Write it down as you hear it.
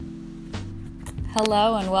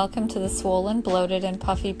Hello and welcome to the Swollen, Bloated, and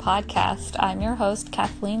Puffy podcast. I'm your host,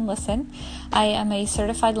 Kathleen Lisson. I am a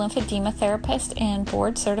certified lymphedema therapist and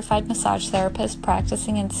board-certified massage therapist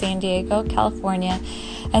practicing in San Diego, California.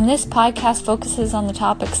 And this podcast focuses on the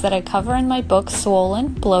topics that I cover in my book,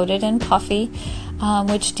 Swollen, Bloated, and Puffy,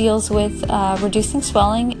 which deals with reducing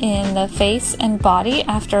swelling in the face and body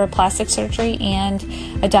after a plastic surgery and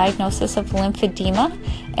a diagnosis of lymphedema,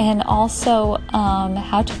 and also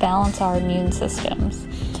how to balance our immune systems.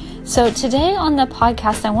 So today on the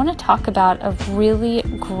podcast, I want to talk about a really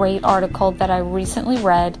great article that I recently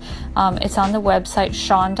read. It's on the website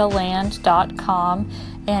shondaland.com,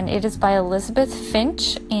 and it is by Elizabeth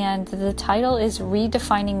Finch, and the title is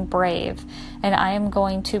Redefining Brave. And I am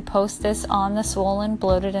going to post this on the Swollen,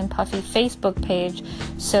 Bloated, and Puffy Facebook page,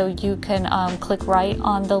 so you can click right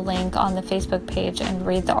on the link on the Facebook page and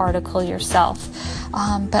read the article yourself.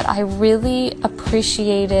 But I really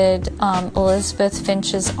appreciated Elizabeth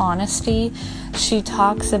Finch's honesty. She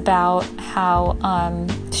talks about how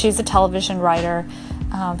she's a television writer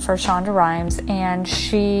for Shonda Rhimes, and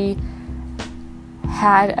she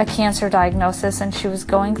had a cancer diagnosis and she was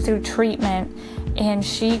going through treatment, and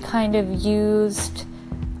she kind of used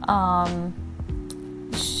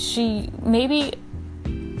she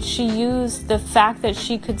used the fact that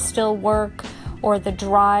she could still work, or the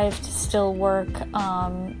drive to still work,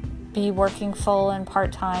 be working full and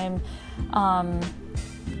part-time,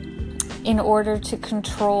 in order to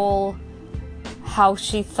control how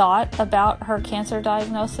she thought about her cancer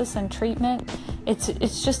diagnosis and treatment.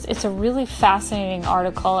 It's a really fascinating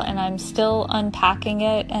article, and I'm still unpacking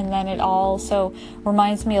it, and then it also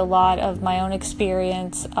reminds me a lot of my own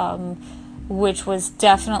experience, which was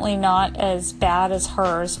definitely not as bad as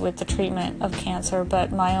hers with the treatment of cancer,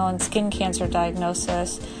 but my own skin cancer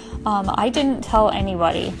diagnosis. I didn't tell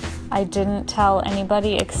anybody.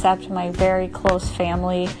 Except my very close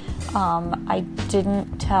family. I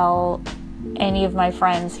didn't tell any of my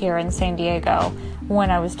friends here in San Diego when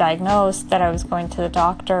I was diagnosed that I was going to the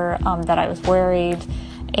doctor, that I was worried,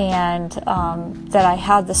 and that I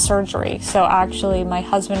had the surgery. So actually my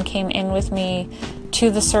husband came in with me to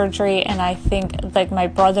the surgery, and I think like my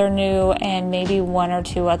brother knew and maybe one or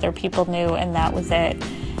two other people knew, and that was it.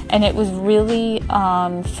 And it was really,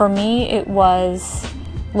 for me, it was,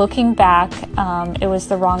 looking back, it was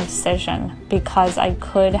the wrong decision, because I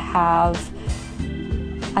could have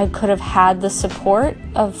had the support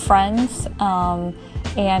of friends,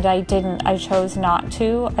 and I didn't. I chose not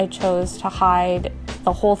to. I chose to hide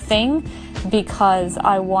the whole thing because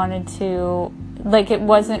I wanted to, like, it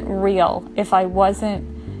wasn't real. If I wasn't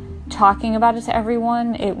talking about it to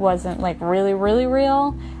everyone, it wasn't like really, really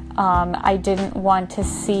real. I didn't want to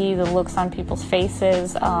see the looks on people's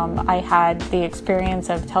faces. I had the experience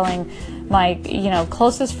of telling my,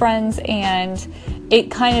 closest friends, and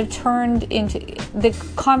it kind of turned into, the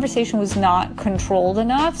conversation was not controlled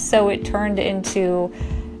enough, so it turned into,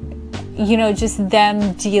 just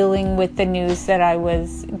them dealing with the news that I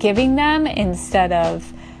was giving them, instead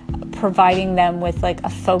of providing them with like a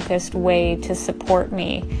focused way to support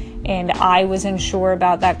me. And I wasn't sure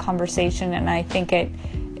about that conversation, and I think it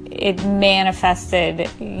manifested,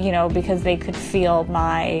 because they could feel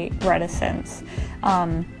my reticence.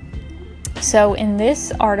 So in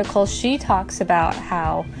this article, she talks about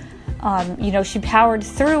how, she powered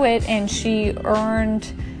through it, and she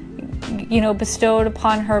earned, bestowed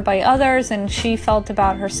upon her by others, and she felt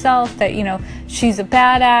about herself that, she's a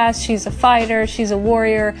badass, she's a fighter, she's a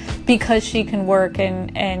warrior, because she can work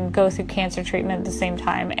and go through cancer treatment at the same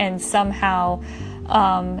time. And somehow,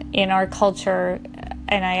 in our culture,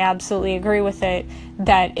 and I absolutely agree with it,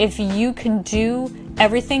 that if you can do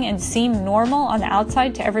everything and seem normal on the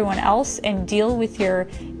outside to everyone else and deal with your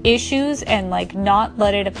issues and like not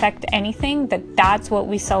let it affect anything, that's what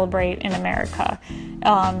we celebrate in America.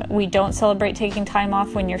 We don't celebrate taking time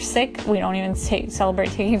off when you're sick. We don't even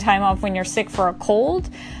celebrate taking time off when you're sick for a cold.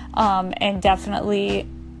 And definitely,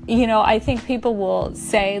 I think people will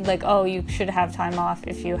say like, oh, you should have time off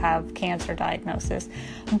if you have cancer diagnosis.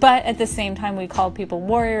 But at the same time, we call people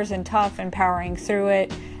warriors and tough and powering through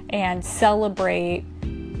it, and celebrate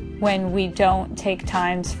when we don't take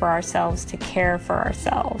times for ourselves to care for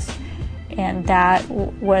ourselves. And that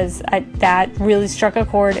really struck a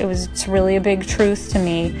chord. It's really a big truth to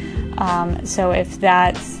me. So if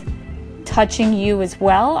that's touching you as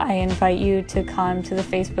well, I invite you to come to the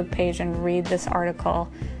Facebook page and read this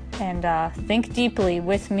article and think deeply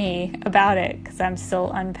with me about it, because I'm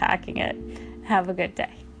still unpacking it. Have a good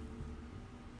day.